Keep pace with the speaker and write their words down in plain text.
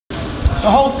the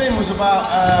whole thing was about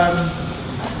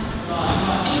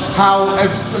how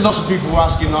lots of people were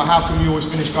asking, like, how come you always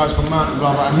finish guys from mount and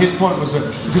blah blah. And his point was that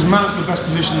because mount's the best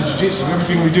position in jiu-jitsu,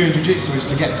 everything we do in jiu-jitsu is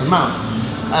to get to mount.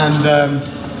 And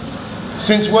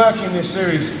since working this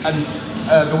series and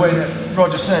the way that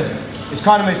Roger said, it's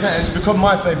kind of made sense. It's become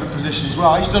my favourite position as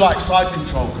well. I used to like side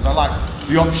control because I like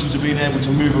the options of being able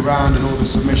to move around and all the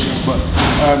submissions. But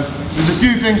there's a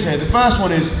few things here. The first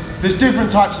one is there's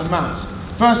different types of mounts.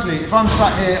 Firstly, if I'm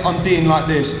sat here on Dean like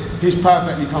this, he's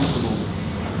perfectly comfortable.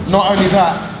 Not only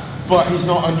that, but he's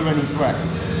not under any threat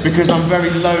because I'm very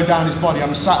low down his body.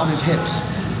 I'm sat on his hips.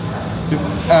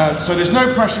 So there's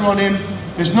no pressure on him,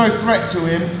 there's no threat to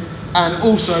him, and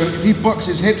also if he bucks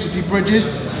his hips, if he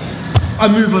bridges, I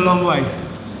move a long way.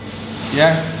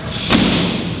 Yeah?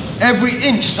 Every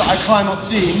inch that I climb up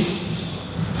Dean,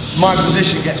 my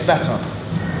position gets better.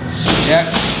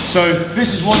 Yeah? So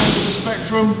this is one end of the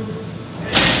spectrum.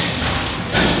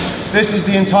 This is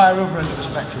the entire other end of the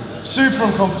spectrum. Super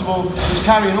uncomfortable. He's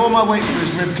carrying all my weight through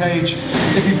his rib cage.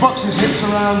 If he bucks his hips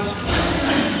around,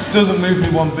 doesn't move me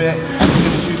one bit, he's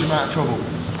in a huge amount of trouble.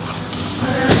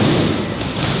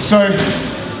 So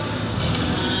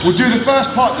we'll do the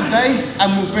first part today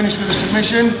and we'll finish with a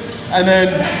submission, and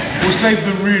then we'll save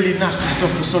the really nasty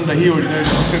stuff for Sunday. He already knows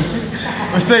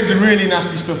that. We'll save the really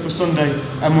nasty stuff for Sunday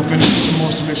and we'll finish with some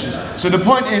more submissions. So the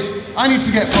point is, I need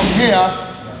to get from here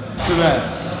to there.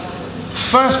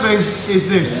 First thing is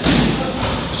this.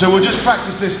 So we'll just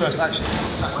practice this first, actually.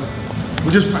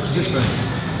 We'll just practice this first.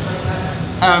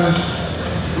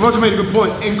 Roger made a good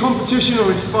point. In competition,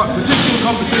 or in sport, particularly in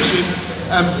competition,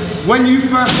 when you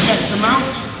first get to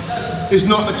mount, is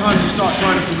not the time to start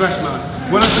trying to progress mount.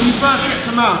 When you first get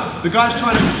to mount, the guy's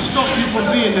trying to stop you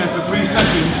from being there for 3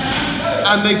 seconds,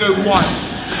 and they go wild.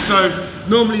 So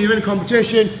normally you're in a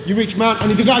competition, you reach mount,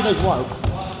 and the guy goes wild.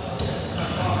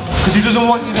 Because he doesn't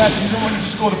want you there, he doesn't want you to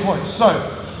score the points. So,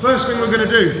 first thing we're going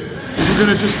to do is we're going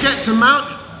to just get to mount,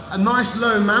 a nice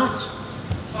low mount.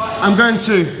 I'm going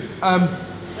to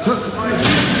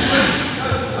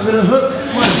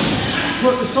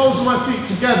hook the soles of my feet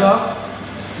together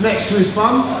next to his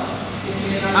bum,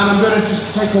 and I'm going to just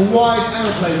take a wide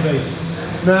aeroplane base.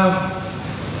 Now,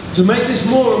 to make this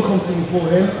more uncomfortable for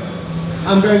him,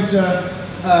 I'm going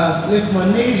to lift my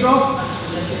knees off,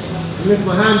 lift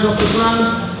my hands off the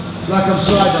ground, like I'm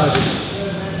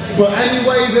skydiving. But any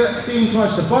way that Dean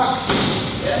tries to buck,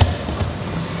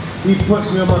 he puts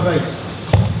me on my base.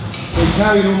 So he's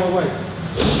carrying all my weight.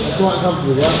 That's quite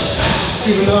uncomfortable, right?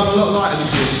 Even though I'm a lot lighter than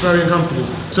you, it's very uncomfortable.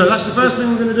 So that's the first thing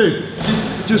we're going to do.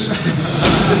 That's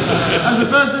the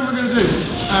first thing we're going to do.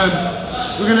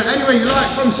 We're going to, anyway, you like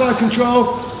from side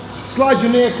control, slide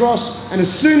your knee across, and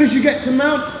as soon as you get to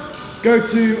mount, go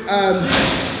to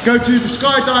the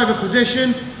skydiver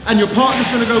position, and your partner's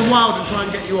going to go wild and try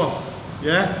and get you off.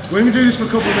 Yeah? We're going to do this for a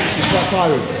couple of minutes, it's quite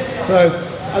tiring. So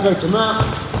I go to mount.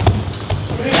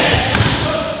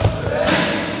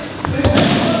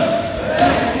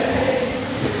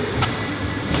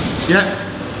 Yeah.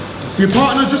 For your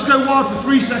partner, just go wild for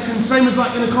 3 seconds, same as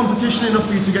like in a competition, enough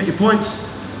for you to get your points.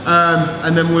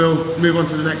 And then we'll move on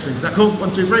to the next thing. Is that cool?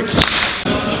 1, 2, 3.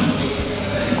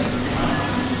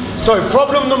 So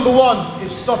problem number 1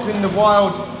 is stopping the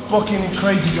wild, bucking,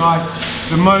 crazy guy.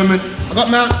 The moment I got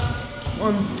mount,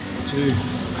 1, 2,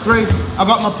 3. I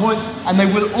got my points, and they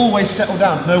will always settle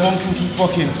down. No one can keep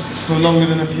bucking for longer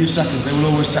than a few seconds. They will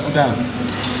always settle down.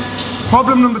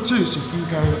 Problem number 2. So if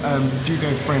you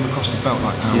go frame across the belt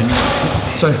like that.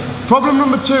 Yeah. So problem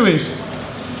number 2 is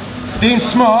Dean's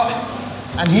smart,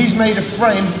 and he's made a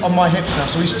frame on my hips now.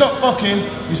 So he stopped bucking.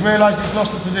 He's realised he's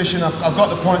lost the position. I've got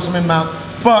the points. I'm in mount,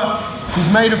 but he's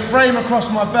made a frame across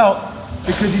my belt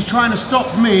because he's trying to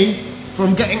stop me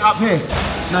from getting up here.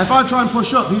 Now if I try and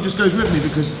push up, he just goes with me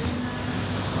because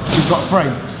he's got a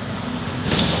frame.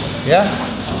 Yeah?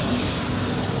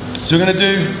 So we're going to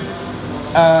do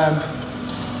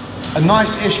a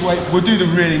nice-ish weight. We'll do the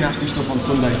really nasty stuff on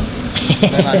Sunday.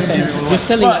 You're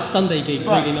selling that Sunday gig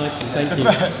really nicely, thank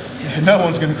you. No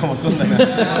one's going to come on Sunday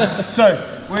now.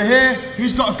 So we're here,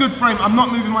 he's got a good frame. I'm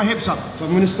not moving my hips up, so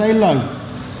I'm going to stay low.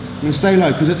 I'm going to stay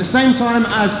low, because at the same time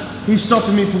as he's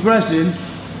stopping me progressing,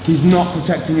 he's not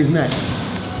protecting his neck.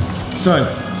 So,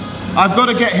 I've got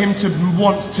to get him to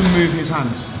want to move his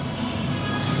hands.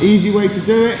 Easy way to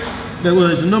do it,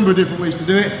 there's a number of different ways to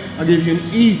do it. I'll give you an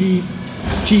easy,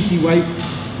 cheaty way.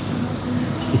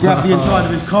 Grab the inside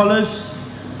of his collars.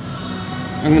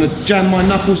 I'm going to jam my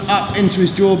knuckles up into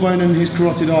his jawbone and his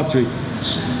carotid artery.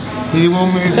 He will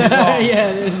move his arm.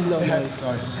 Yeah, this is not nice.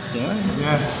 Sorry. Sorry?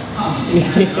 Yeah.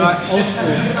 Right.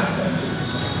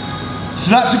 So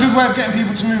that's a good way of getting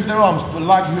people to move their arms, but the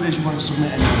likelihood is you won't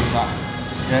submit anything with that.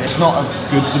 Yeah, it's not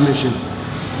a good submission.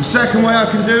 The second way I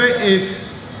can do it is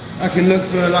I can look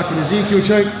for like an Ezekiel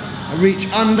choke. I reach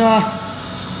under,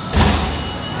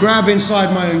 grab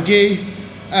inside my own gi.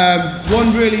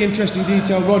 One really interesting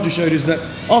detail Roger showed is that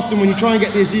often when you try and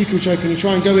get the Ezekiel choke and you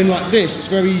try and go in like this, it's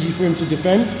very easy for him to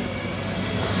defend.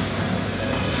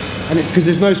 And it's because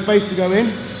there's no space to go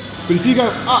in. But if you go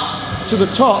up to the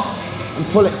top and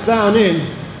pull it down in,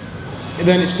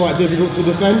 then it's quite difficult to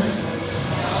defend.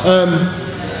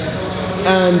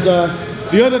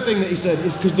 The other thing that he said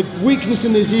is because the weakness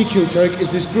in the Ezekiel choke is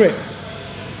this grip.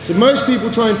 So most people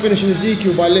try and finish an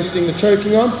Ezekiel by lifting the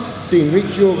choking arm. Dean,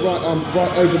 reach your right arm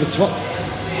right over the top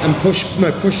and push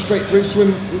straight through,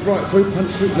 swim right through,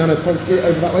 punch through, punch through,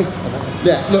 over that way.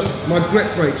 Yeah, look, my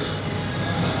grip breaks.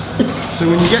 So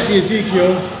when you get the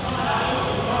Ezekiel,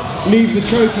 leave the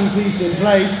choking piece in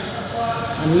place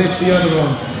and lift the other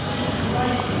arm.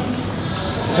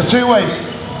 So two ways.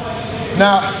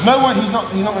 Now, no one, he's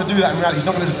not going to do that in reality. He's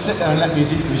not going to just sit there and let me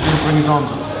Ezekiel. He's going to bring his arms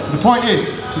up. The point is,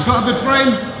 he's got a good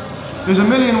frame. There's a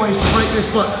million ways to break this,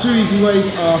 but two easy ways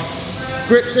are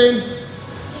grips in,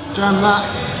 jam that,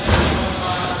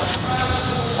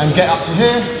 and get up to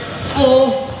here.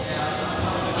 Or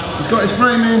he's got his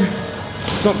frame in,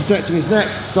 he's not protecting his neck.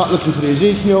 Start looking for the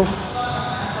Ezekiel,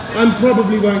 and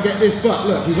probably won't get this. But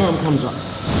look, his arm comes up,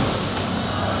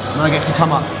 and I get to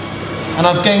come up, and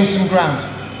I've gained some ground.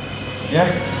 Yeah,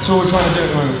 that's all we're trying to do at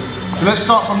the moment. So let's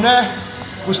start from there.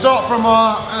 We'll start from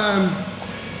our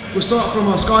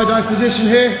skydive position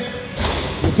here.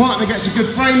 The partner gets a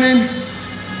good frame in,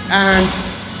 and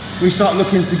we start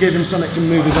looking to give him something to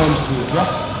move his arms towards.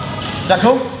 Yeah, is that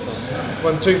cool?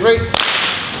 1, 2, 3.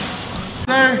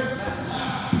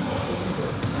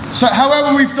 So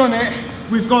however we've done it,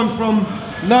 we've gone from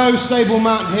low stable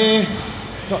mount here,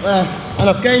 got there, and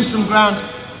I've gained some ground.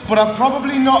 But I'm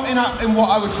probably not in what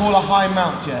I would call a high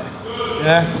mount yet.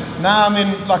 Yeah. Now I'm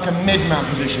in like a mid-mount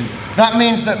position. That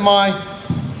means that my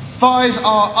thighs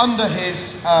are under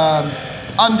his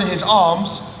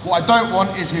arms. What I don't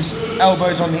want is his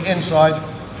elbows on the inside.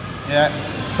 Yeah.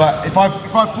 But if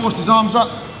I've forced his arms up,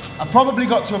 I've probably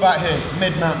got to about here,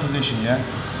 mid-mount position. Yeah.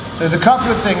 So there's a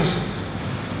couple of things.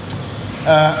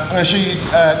 I'm going to show you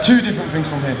two different things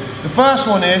from here. The first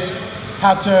one is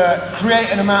how to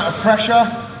create an amount of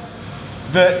pressure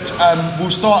that will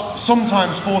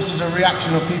sometimes forces a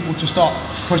reaction of people to start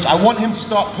push. I want him to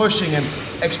start pushing and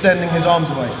extending his arms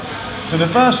away. So the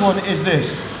first one is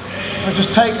this. I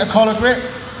just take a collar grip,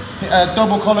 a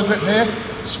double collar grip here,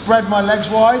 spread my legs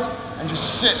wide and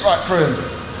just sit right through him.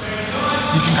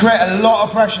 You can create a lot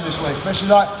of pressure this way, especially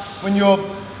like when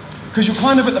because you're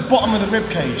kind of at the bottom of the rib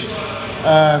cage.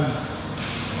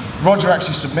 Roger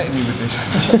actually submitted me with this.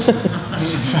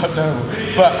 It's so terrible.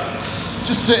 But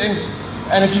just sitting.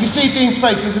 And if you can see Dean's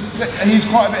face, he's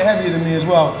quite a bit heavier than me as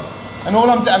well. And all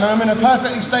I'm doing, I'm in a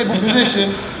perfectly stable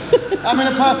position. I'm in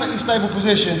a perfectly stable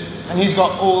position, and he's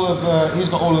got all of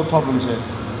the problems here.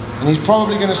 And he's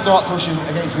probably going to start pushing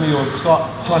against me or start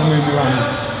trying to move me around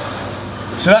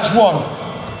here. So that's one.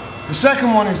 The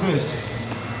second one is this.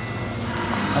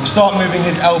 I start moving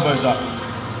his elbows up.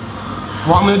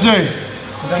 What I'm going to do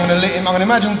is I'm going to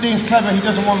imagine Dean's clever. He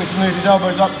doesn't want me to move his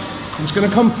elbows up. I'm just going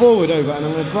to come forward over and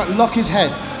I'm going to lock his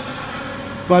head.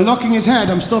 By locking his head,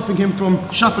 I'm stopping him from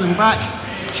shuffling back,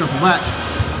 shuffle back,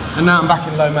 and now I'm back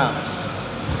in low mount.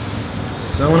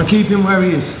 So I want to keep him where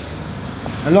he is.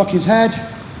 I lock his head,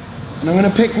 and I'm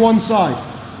going to pick one side.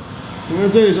 What I'm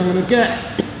going to do is I'm going to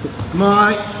get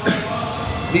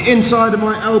the inside of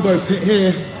my elbow pit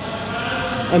here,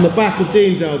 and the back of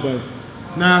Dean's elbow.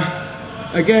 Now,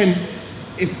 again,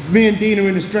 if me and Dean are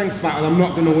in a strength battle, I'm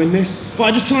not going to win this. But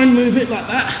I just try and move it like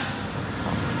that,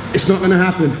 it's not going to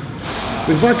happen.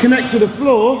 But if I connect to the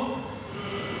floor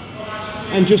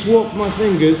and just walk my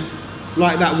fingers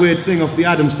like that weird thing off the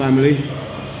Addams Family,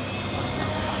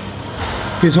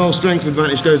 his whole strength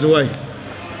advantage goes away.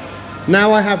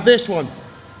 Now I have this one.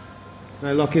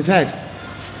 I lock his head.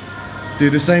 Do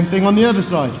the same thing on the other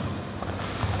side.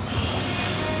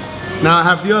 Now I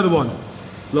have the other one.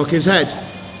 Lock his head.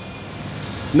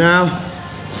 Now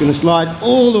it's going to slide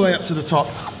all the way up to the top,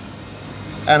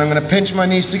 and I'm going to pinch my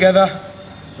knees together.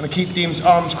 I'm going to keep Dean's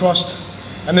arms crossed,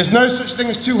 and there's no such thing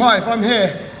as too high. If I'm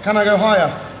here, can I go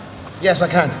higher? Yes, I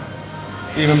can.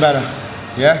 Even better.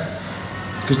 Yeah?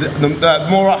 Because the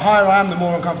more higher I am, the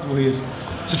more uncomfortable he is.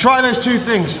 So try those two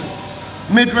things.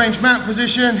 Mid-range mount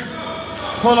position,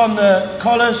 pull on the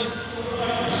collars,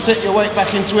 sit your weight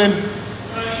back into him.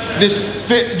 This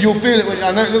fit, you'll feel it.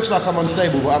 I know it looks like I'm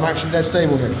unstable, but I'm actually dead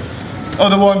stable here.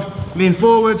 Other one, lean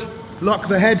forward, lock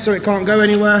the head so it can't go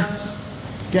anywhere,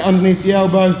 get underneath the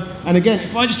elbow, and again,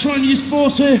 if I just try and use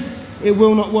force here, it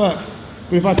will not work.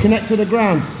 But if I connect to the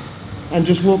ground and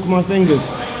just walk my fingers,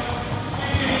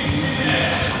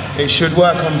 it should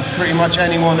work on pretty much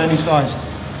anyone, any size.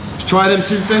 Let's try them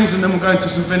 2 things and then we'll go into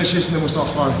some finishes and then we'll start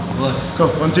sparring. Nice. Cool,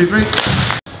 1, 2, 3.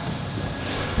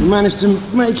 We managed to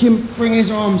make him bring his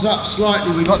arms up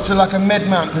slightly. We got to like a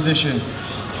mid-mount position.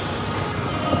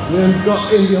 Then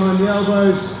got in behind the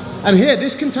elbows. And here,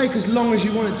 this can take as long as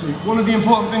you want it to. One of the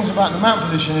important things about the mount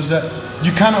position is that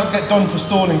you cannot get done for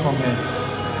stalling from here.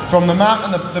 From the mount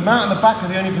and the mount and the back are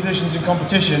the only positions in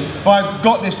competition. If I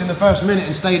got this in the first minute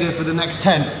and stayed here for the next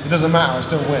 10, it doesn't matter, I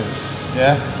still win.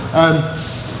 Yeah.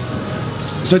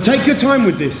 So take your time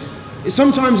with this.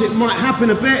 Sometimes it might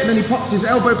happen a bit and then he pops his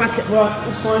elbow back at, right,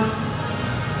 that's fine.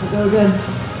 We'll go again.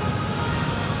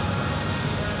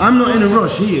 I'm not in a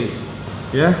rush, he is.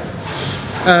 Yeah?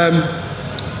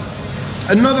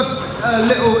 Another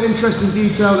little interesting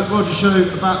detail that Roger showed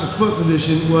about the foot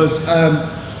position was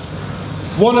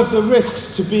one of the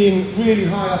risks to being really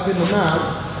high up in the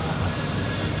mount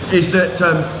is that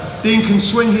Dean can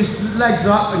swing his legs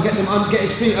up and get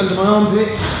his feet under my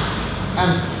armpits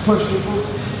and push me forward.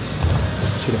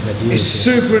 It's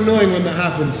super annoying when that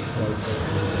happens.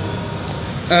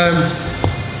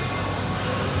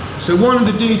 So one of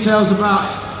the details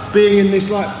about being in this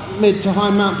like mid to high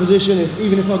mount position is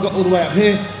even if I got all the way up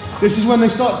here, this is when they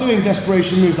start doing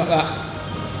desperation moves like that.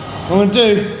 What I'm going to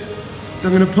do is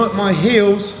I'm going to put my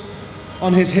heels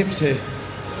on his hips here,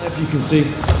 if you can see.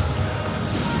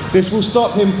 This will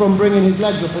stop him from bringing his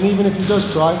legs up, and even if he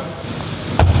does try,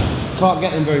 can't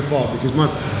get them very far because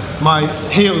my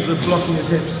heels are blocking his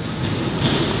hips.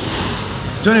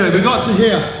 So anyway, we got to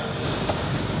here,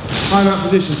 high mount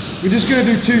position. We're just going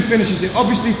to do 2 finishes here.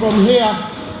 Obviously from here,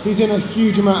 he's in a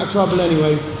huge amount of trouble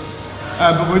anyway,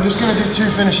 but we're just going to do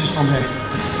 2 finishes from here.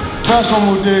 First one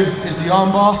we'll do is the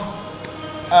arm bar.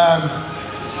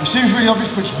 It seems really obvious,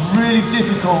 but it's really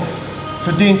difficult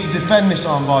for Dean to defend this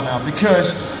arm bar now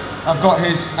because I've got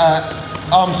his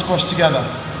arms squashed together.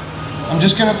 I'm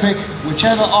just going to pick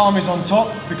whichever arm is on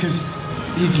top because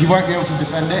he won't be able to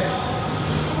defend it.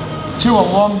 2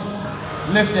 on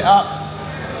 1, lift it up,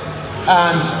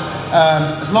 and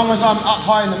as long as I'm up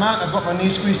high in the mount, I've got my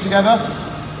knees squeezed together.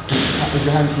 Tap with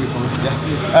your hand through for me,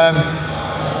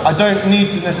 yeah. I don't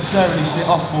need to necessarily sit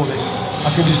off for this.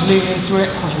 I can just lean into it,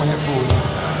 push my hip forward.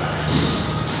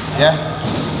 Yeah?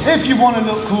 If you want to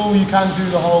look cool, you can do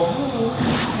the whole...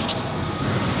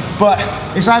 But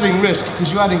it's adding risk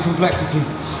because you're adding complexity.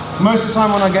 Most of the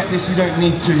time when I get this, you don't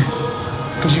need to.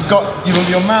 Because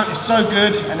your mount is so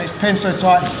good and it's pinned so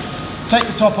tight. Take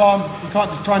the top arm, you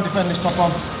can't try and defend this top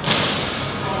arm.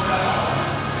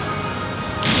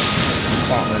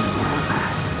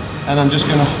 And I'm just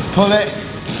going to pull it,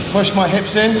 push my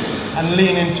hips in and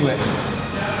lean into it.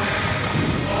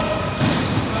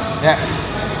 Yeah,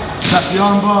 that's the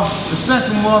arm bar. The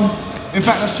second one, in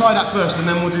fact let's try that first and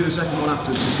then we'll do the second one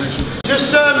afterwards, just make sure.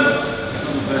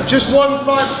 Just one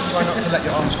final, try not to let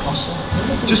your arms cross.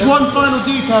 Just one final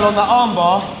detail on that arm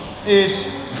bar is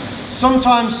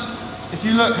sometimes if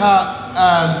you look how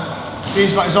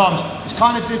he's got his arms, it's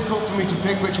kind of difficult for me to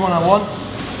pick which one I want.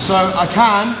 So I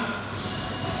can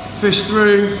fish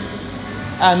through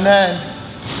and then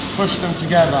push them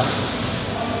together.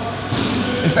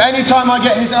 If any time I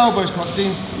get his elbows crossed,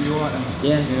 Dean, are you alright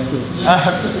then?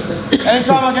 Yeah.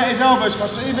 Anytime I get his elbows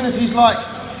crossed, so even if he's like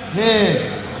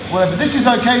here, whatever, this is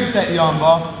okay to take the arm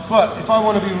bar, but if I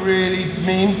want to be really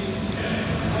mean,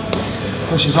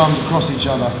 push his arms across each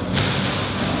other.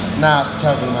 Now it's a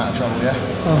terrible amount of trouble, yeah?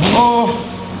 Or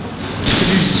you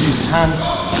could just use his hands,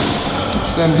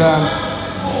 push them down.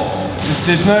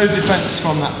 There's no defence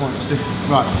from that point, Steve.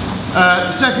 Right.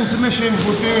 The second submission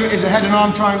we'll do is a head and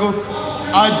arm triangle.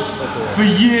 For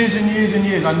years and years and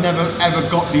years, I never ever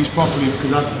got these properly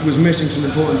because I was missing some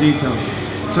important details.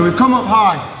 So we've come up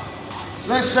high.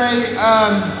 Let's say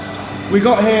we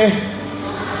got here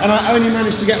and I only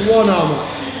managed to get one arm up.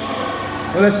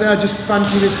 Well, let's say I just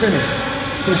fancy this finish.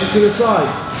 Push it to the side.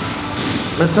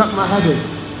 And tuck my head in.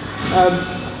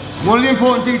 One of the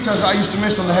important details that I used to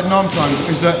miss on the head and arm triangle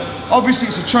is that obviously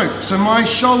it's a choke, so my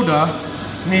shoulder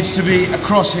needs to be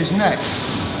across his neck.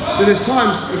 So there's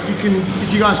times,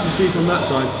 if you guys can see from that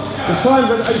side, there's times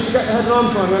when I used to get the head and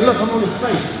arm triangle and look, I'm on his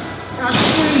face. And I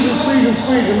squeeze and squeeze and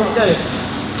squeeze and not get it.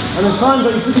 And there's times I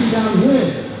used to be down here,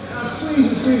 and I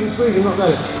squeeze and squeeze and squeeze and not get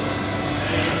it.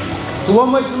 So one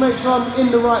way to make sure I'm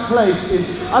in the right place is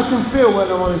I can feel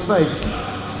when I'm on his face.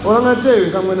 What I'm going to do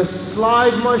is I'm going to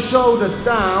slide my shoulder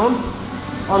down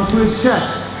onto his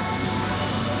chest.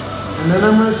 And then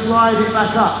I'm going to slide it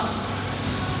back up.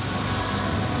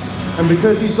 And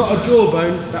because he's got a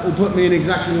jawbone, that will put me in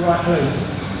exactly the right place.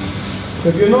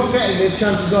 If you're not getting this,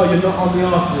 chances are you're not on the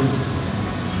artery.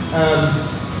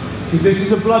 Because this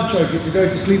is a blood choke, it's a go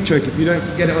to sleep choke. If you don't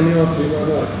get it on the artery, it won't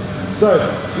work. So,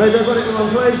 maybe I've got it in the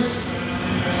wrong place.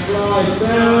 Slide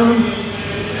down,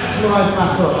 slide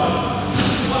back up.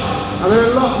 I'm going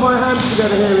to lock my hands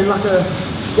together here in like a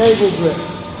gable grip.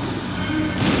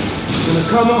 I'm going to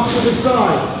come off to the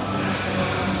side.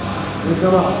 I'm going to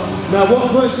come up. Now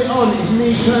what puts it on is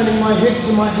me turning my hips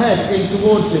and my head in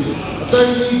towards him. I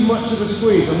don't need much of a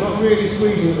squeeze, I'm not really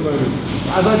squeezing at the moment.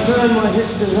 As I turn my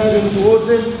hips and head in towards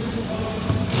him,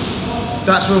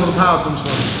 that's where all the power comes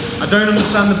from. I don't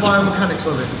understand the biomechanics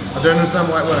of it. I don't understand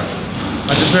why it works.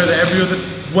 I just know that every other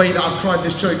way that I've tried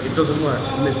this choke, it doesn't work,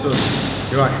 and this does.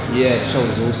 You're right. Yeah,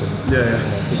 shoulder's awesome.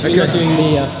 Yeah. You're not doing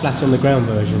the flat on the ground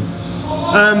version.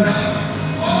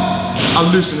 I'll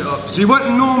loosen it up. So you won't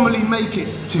normally make it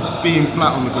to being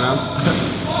flat on the ground.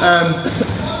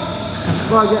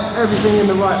 If I get everything in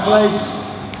the right place,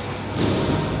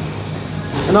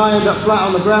 and I end up flat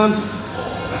on the ground,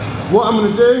 what I'm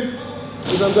going to do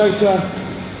is I'm going to,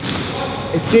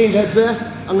 if Dean's head's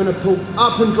there, I'm going to pull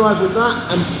up and drive with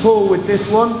that and pull with this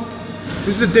one.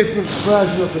 This is a different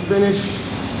version of the finish.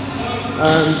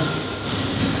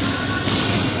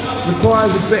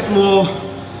 Requires a bit more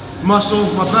muscle.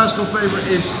 My personal favourite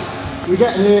is we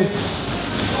get here,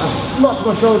 I lock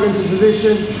my shoulder into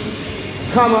position,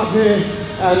 come up here,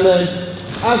 and then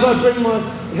as I bring my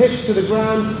hips to the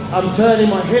ground, I'm turning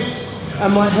my hips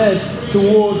and my head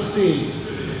towards Dean.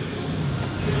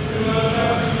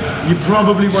 You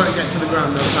probably won't get to the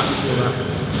ground though, tap before that.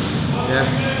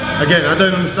 Yeah. Again, I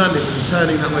don't understand it, but just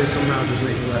turning that way somehow just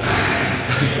makes it work.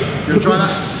 You want to try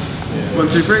that? Yeah. 1,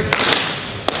 2, 3.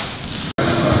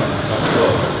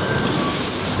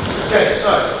 Okay,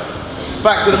 so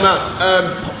back to the mount.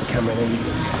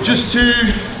 Just to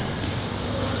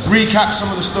recap some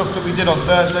of the stuff that we did on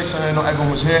Thursday, because I know not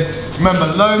everyone was here. Remember,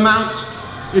 low mount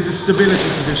is a stability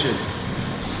position.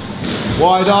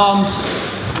 Wide arms,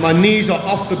 my knees are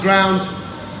off the ground,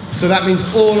 so that means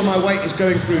all of my weight is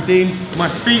going through Dean. My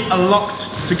feet are locked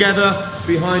together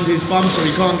behind his bum so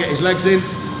he can't get his legs in,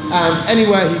 and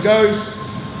anywhere he goes,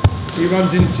 he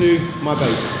runs into my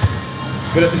base.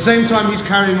 But at the same time, he's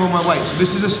carrying all my weight, so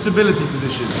this is a stability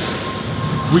position.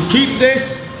 We keep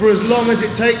this for as long as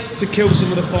it takes to kill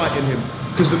some of the fight in him,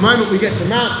 because the moment we get to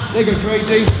mount, they go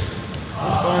crazy.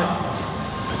 That's fine.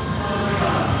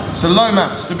 So low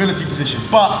mount, stability position,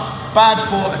 but bad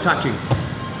for attacking.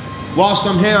 Whilst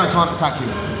I'm here, I can't attack him.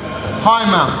 High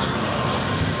mount.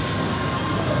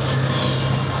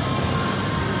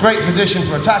 Great position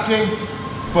for attacking,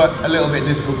 but a little bit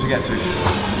difficult to get to.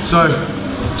 So,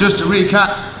 just to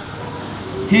recap,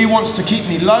 he wants to keep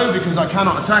me low because I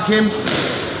cannot attack him.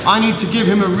 I need to give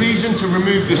him a reason to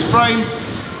remove this frame.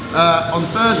 On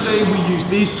Thursday, we used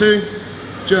these two.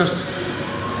 Just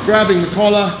grabbing the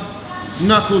collar,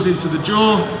 knuckles into the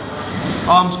jaw,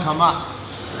 arms come up,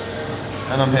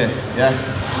 and I'm here, yeah?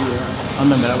 Yeah, I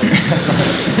remember that one. That's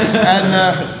right.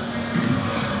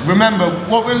 And remember,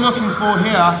 what we're looking for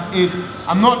here is,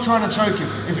 I'm not trying to choke him.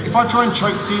 If I try and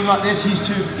choke Dean like this,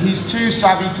 he's too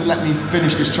savvy to let me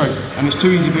finish this choke, and it's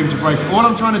too easy for him to break it. All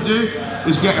I'm trying to do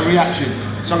is get a reaction.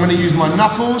 So I'm going to use my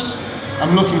knuckles,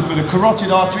 I'm looking for the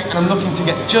carotid artery, and I'm looking to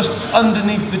get just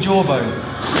underneath the jawbone.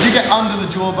 If you get under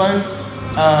the jawbone,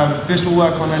 this will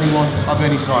work on anyone of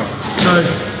any size. So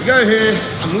you go here,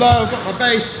 I'm low, I've got my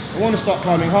base, I want to start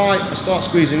climbing high, I start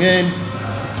squeezing in.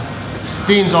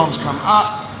 Dean's arms come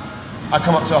up, I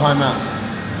come up to a high mount.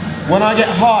 When I get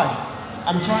high,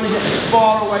 I'm trying to get as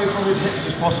far away from his hips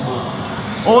as possible.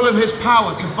 All of his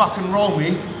power to buck and roll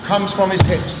me comes from his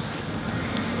hips.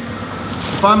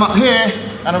 If I'm up here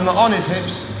and I'm not on his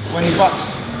hips, when he bucks,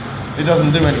 it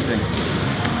doesn't do anything.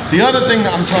 The other thing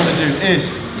that I'm trying to do is,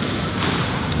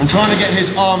 I'm trying to get his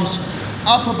arms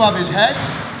up above his head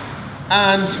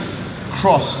and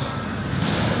crossed.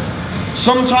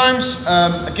 Sometimes,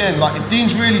 again, like if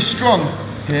Dean's really strong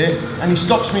here and he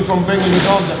stops me from bringing his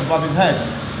arms up above his head,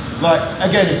 like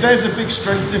again, if there's a big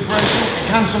strength differential, it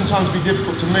can sometimes be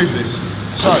difficult to move this.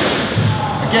 So,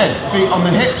 again, feet on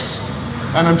the hips,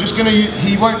 and I'm just gonna,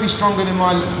 he won't be stronger than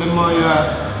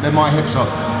my hips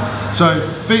are.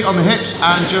 So, feet on the hips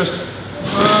and just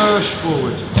push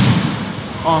forward.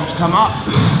 Arms come up,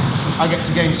 I get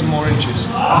to gain some more inches.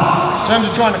 In terms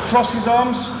of trying to cross his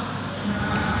arms,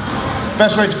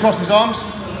 best way to cross his arms,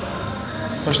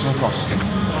 push them across.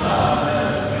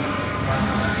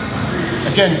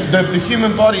 Again, the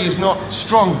human body is not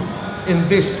strong in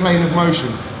this plane of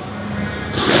motion.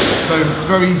 So it's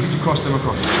very easy to cross them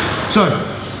across. So,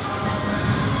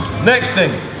 next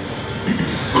thing,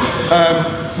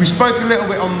 We spoke a little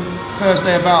bit on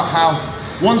Thursday about how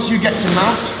once you get to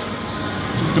mount,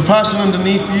 the person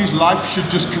underneath you's life should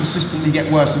just consistently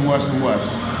get worse and worse and worse,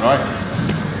 right?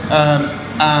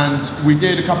 And we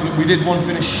did we did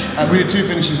two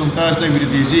finishes on Thursday. We did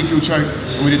the Ezekiel choke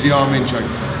and we did the arm in choke, the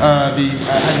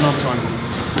head and arm triangle.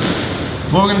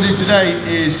 What we're going to do today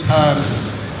is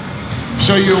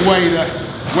show you a way that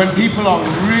when people are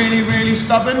really, really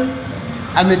stubborn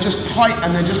and they're just tight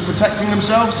and they're just protecting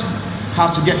themselves, how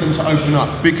to get them to open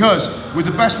up. Because with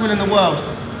the best will in the world,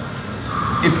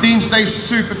 if Dean stays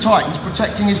super tight, he's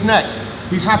protecting his neck,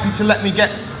 he's happy to let me get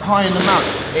high in the mount,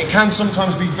 it can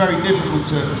sometimes be very difficult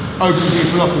to open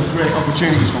people up and create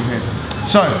opportunities from here.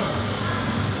 So,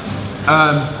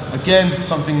 again,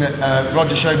 something that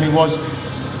Roger showed me was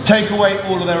take away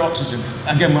all of their oxygen.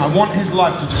 Again, I want his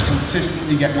life to just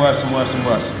consistently get worse and worse and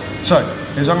worse. So,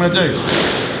 here's what I'm going to do.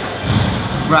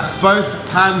 Wrap both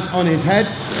hands on his head.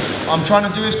 I'm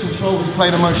trying to do is control his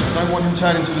plane of motion. I don't want him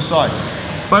turning to the side.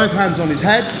 Both hands on his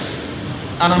head,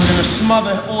 and I'm going to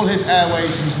smother all his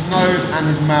airways, his nose and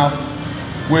his mouth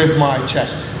with my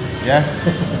chest. Yeah?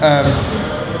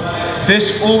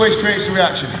 This always creates a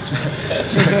reaction.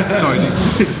 Sorry,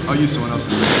 I'll use someone else.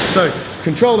 So,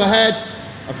 control the head.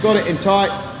 I've got it in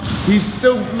tight. He's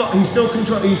still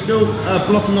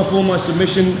blocking off all my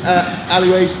submission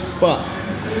alleyways, but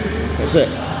that's it.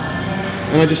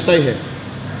 And I just stay here.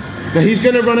 Now he's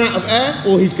going to run out of air,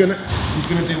 or he's going to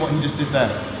do what he just did there.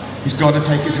 He's got to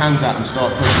take his hands out and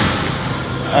start pushing.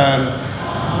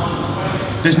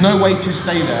 There's no way to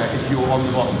stay there if you're on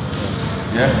the bottom.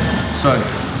 Yeah. So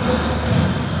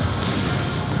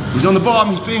he's on the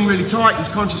bottom. He's being really tight. He's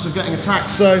conscious of getting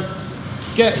attacked. So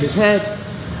get his head,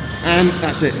 and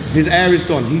that's it. His air is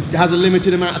gone. He has a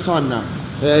limited amount of time now.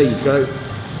 There you go.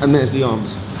 And there's the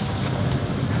arms.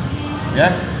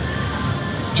 Yeah.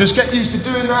 Just get used to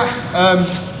doing that.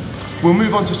 We'll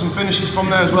move on to some finishes from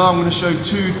there as well. I'm going to show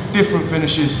two different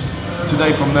finishes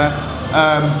today from there.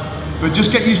 But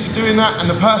just get used to doing that. And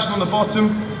the person on the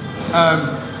bottom,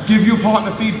 give your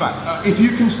partner feedback. If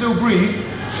you can still breathe,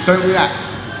 don't react.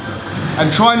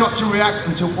 And try not to react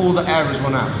until all the air is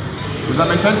run out. Does that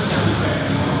make sense?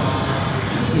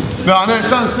 No, I know it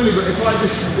sounds silly, but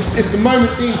if the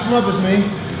moment Dean smothers me,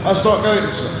 I start going,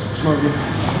 smother you.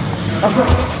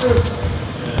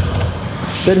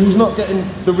 Then he's not getting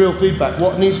the real feedback.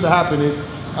 What needs to happen is,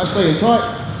 I stay in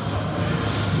tight.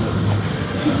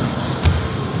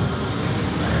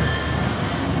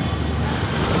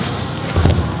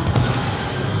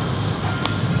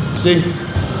 See?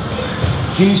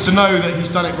 He needs to know that he's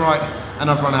done it right and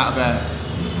I've run out of air.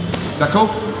 Is that cool?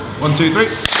 1, 2, 3.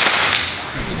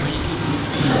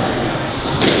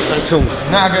 Cool.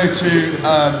 Now I go to a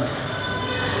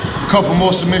couple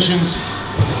more submissions.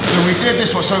 So we did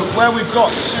this one, so where we've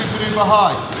got super duper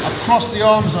high, I've crossed the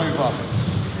arms over.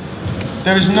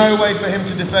 There is no way for him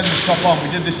to defend this top arm. We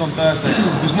did this on Thursday.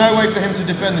 There's no way for him to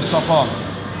defend this top arm.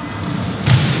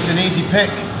 It's an easy pick,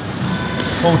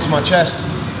 pull to my chest,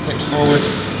 hips forward.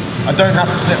 I don't have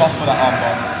to sit off for that arm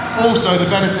bar. Also, the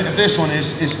benefit of this one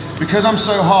is because I'm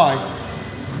so high,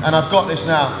 and I've got this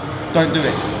now, don't do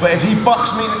it. But if he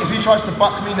bucks me, if he tries to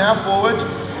buck me now forward,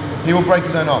 he will break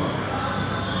his own arm.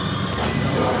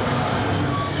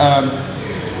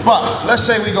 But let's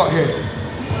say we got here,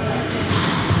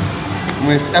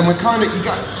 and we're kind of,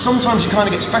 sometimes you kind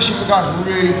of get, especially for guys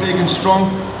really big and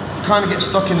strong, you kind of get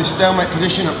stuck in this stalemate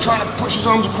position of trying to push his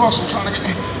arms across and trying to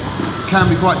get, it can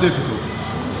be quite difficult.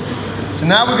 So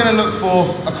now we're going to look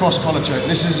for a cross collar choke.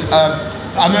 This is,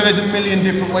 I know there's a million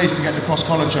different ways to get the cross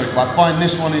collar choke, but I find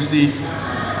this one is the,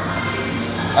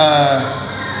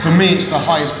 for me it's the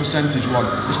highest percentage one,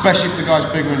 especially if the guy's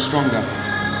bigger and stronger.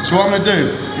 So what I'm going to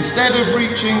do, instead of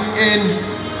reaching in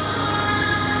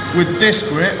with this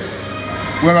grip,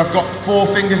 where I've got 4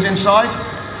 fingers inside,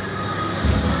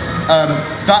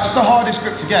 that's the hardest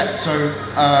grip to get. So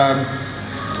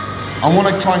I want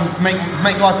to try and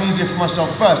make life easier for myself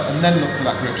first and then look for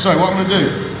that grip. So what I'm going to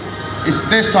do is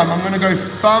this time I'm going to go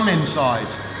thumb inside,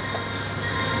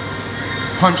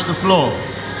 punch the floor.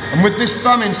 And with this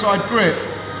thumb inside grip,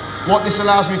 what this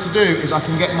allows me to do is I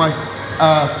can get my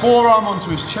forearm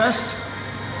onto his chest,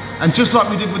 and just like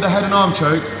we did with the head and arm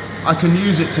choke, I can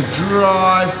use it to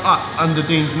drive up under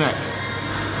Dean's neck.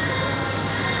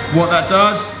 What that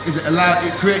does is it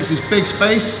creates this big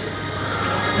space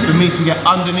for me to get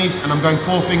underneath, and I'm going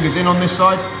 4 fingers in on this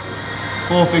side,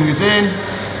 4 fingers in,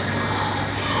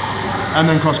 and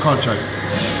then cross collar choke.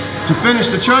 To finish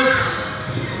the choke,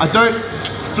 I don't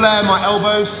flare my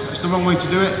elbows, that's the wrong way to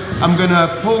do it. I'm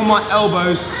gonna pull my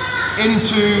elbows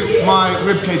into my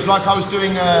rib cage like I was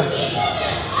doing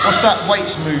what's that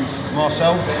weights move?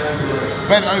 Marcel.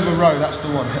 Bent over row, that's the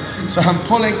one. So I'm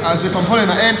pulling, as if I'm pulling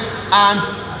that in, and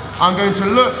I'm going to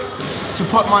look to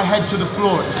put my head to the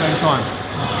floor at the same time.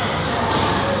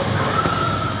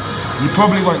 You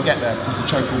probably won't get there because the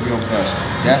choke will be on first,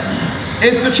 yeah?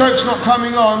 If the choke's not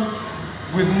coming on,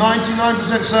 with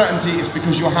 99% certainty, it's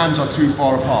because your hands are too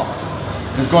far apart.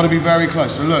 They've got to be very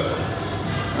close. So look,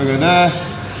 I go there,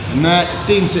 and there. If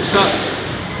Dean sits up,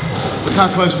 look how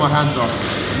close my hands are.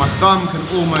 My thumb can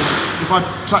almost, if I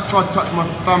try to touch my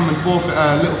thumb and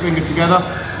little finger together,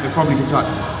 they probably can touch.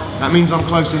 That means I'm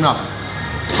close enough.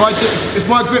 If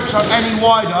my grips are any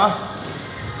wider,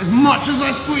 as much as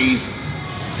I squeeze,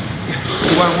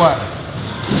 it won't work.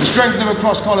 The strength of a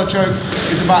cross collar choke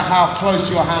is about how close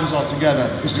your hands are together.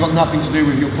 This has got nothing to do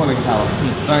with your pulling power.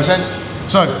 Does that make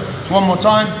sense? So, one more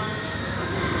time.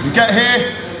 You get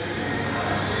here.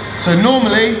 So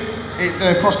normally,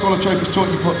 the cross collar choke is taught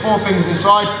you put 4 fingers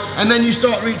inside, and then you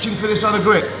start reaching for this other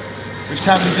grip, which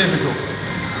can be difficult.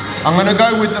 I'm going to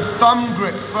go with the thumb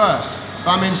grip first,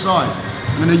 thumb inside.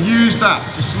 I'm going to use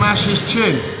that to smash his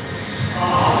chin,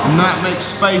 and that makes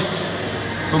space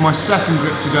for my second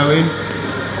grip to go in,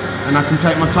 and I can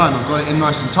take my time. I've got it in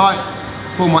nice and tight.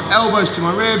 Pull my elbows to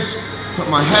my ribs, put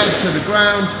my head to the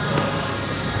ground.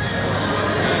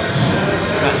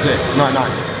 That's it. Night.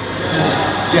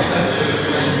 Yes.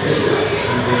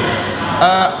 I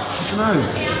don't know.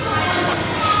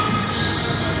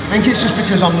 I think it's just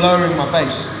because I'm lowering my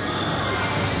base.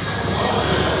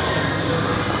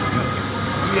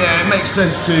 Yeah, it makes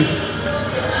sense too.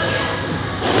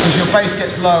 Because your base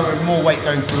gets lower and more weight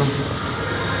going through them.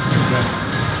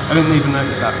 Yeah. I didn't even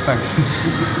notice that, thanks.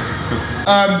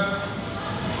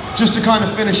 Just to kind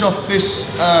of finish off this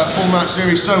full mount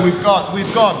series, so we've gone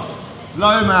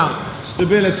low mount,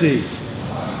 stability.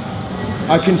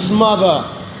 I can smother,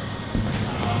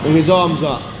 bring his arms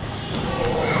up.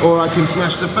 Or I can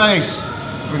smash the face,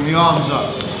 bring the arms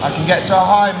up. I can get to a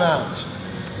high mount.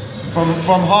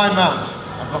 From high mount,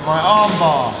 I've got my arm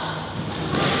bar.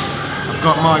 I've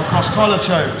got my cross collar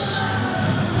chokes.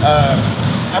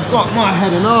 I've got my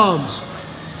head and arms.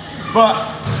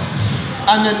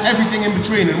 And then everything in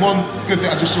between. And one good thing,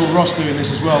 I just saw Ross doing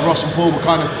this as well. Ross and Paul were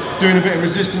kind of doing a bit of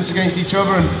resistance against each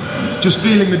other and just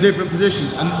feeling the different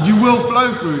positions. And you will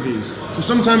flow through these. So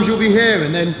sometimes you'll be here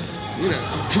and then, you know,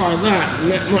 I'll try that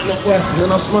and that might not work. And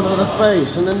then I'll smother the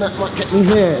face and then that might get me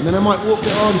here. And then I might walk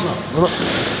the arms up.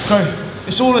 So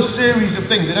it's all a series of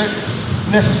things. They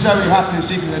don't necessarily happen in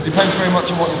sequence. It depends very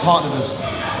much on what your partner does.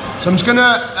 So I'm just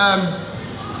gonna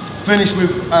finish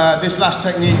with this last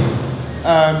technique.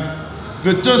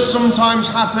 That does sometimes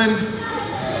happen,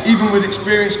 even with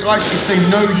experienced guys, if they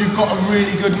know you've got a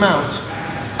really good mount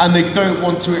and they don't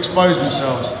want to expose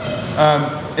themselves.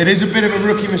 It is a bit of a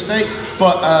rookie mistake,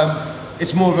 but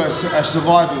it's more of a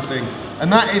survival thing.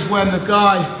 And that is when the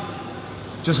guy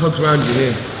just hugs around you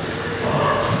here.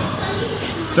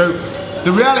 So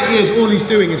the reality is all he's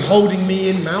doing is holding me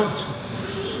in mount.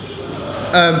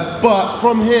 But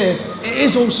from here, it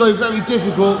is also very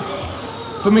difficult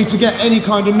for me to get any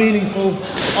kind of meaningful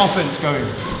offense going.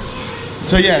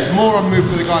 So yeah, it's more on move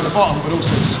for the guy at the bottom, but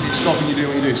also it's stopping you doing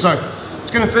what you do. So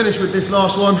it's going to finish with this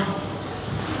last one.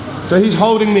 So he's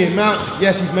holding me in mount.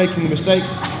 Yes, he's making the mistake.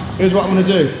 Here's what I'm going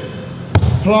to do.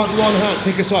 Plant one hand,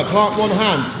 pick a side, plant one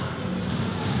hand.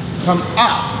 Come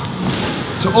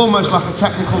up to almost like a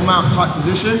technical mount type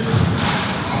position.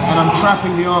 And I'm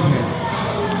trapping the arm here.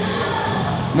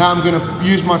 Now I'm going to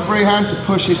use my free hand to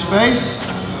push his face.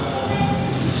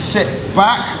 Sit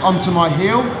back onto my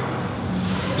heel.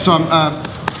 So I'm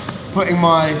putting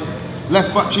my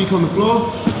left butt cheek on the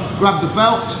floor, grab the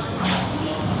belt,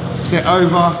 sit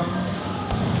over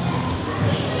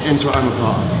into an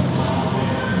omoplata.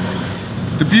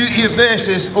 The beauty of this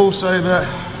is also that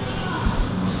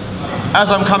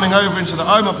as I'm coming over into the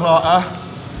omoplata,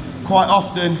 quite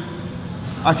often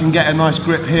I can get a nice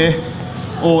grip here,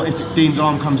 or if Dean's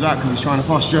arm comes out because he's trying to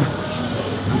posture,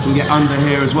 I can get under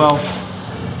here as well.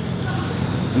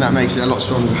 And that makes it a lot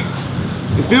stronger.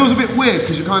 It feels a bit weird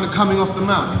because you're kind of coming off the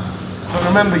mount. But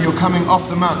remember, you're coming off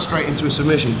the mount straight into a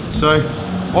submission. So,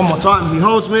 one more time, he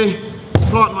holds me,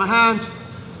 plant my hand,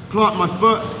 plant my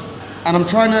foot, and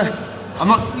I'm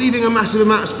not leaving a massive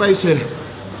amount of space here.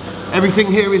 Everything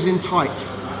here is in tight.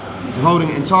 I'm holding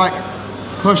it in tight,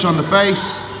 push on the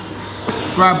face,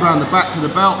 grab around the back to the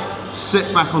belt,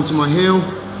 sit back onto my heel,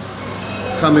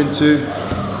 come into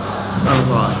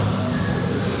omoplata.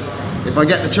 If I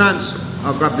get the chance,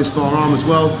 I'll grab this far arm as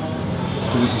well,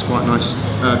 because this is quite nice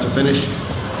to finish.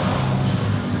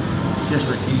 Yes,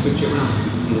 mate. You switch it around so you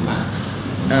can see the back?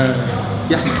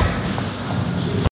 Yeah.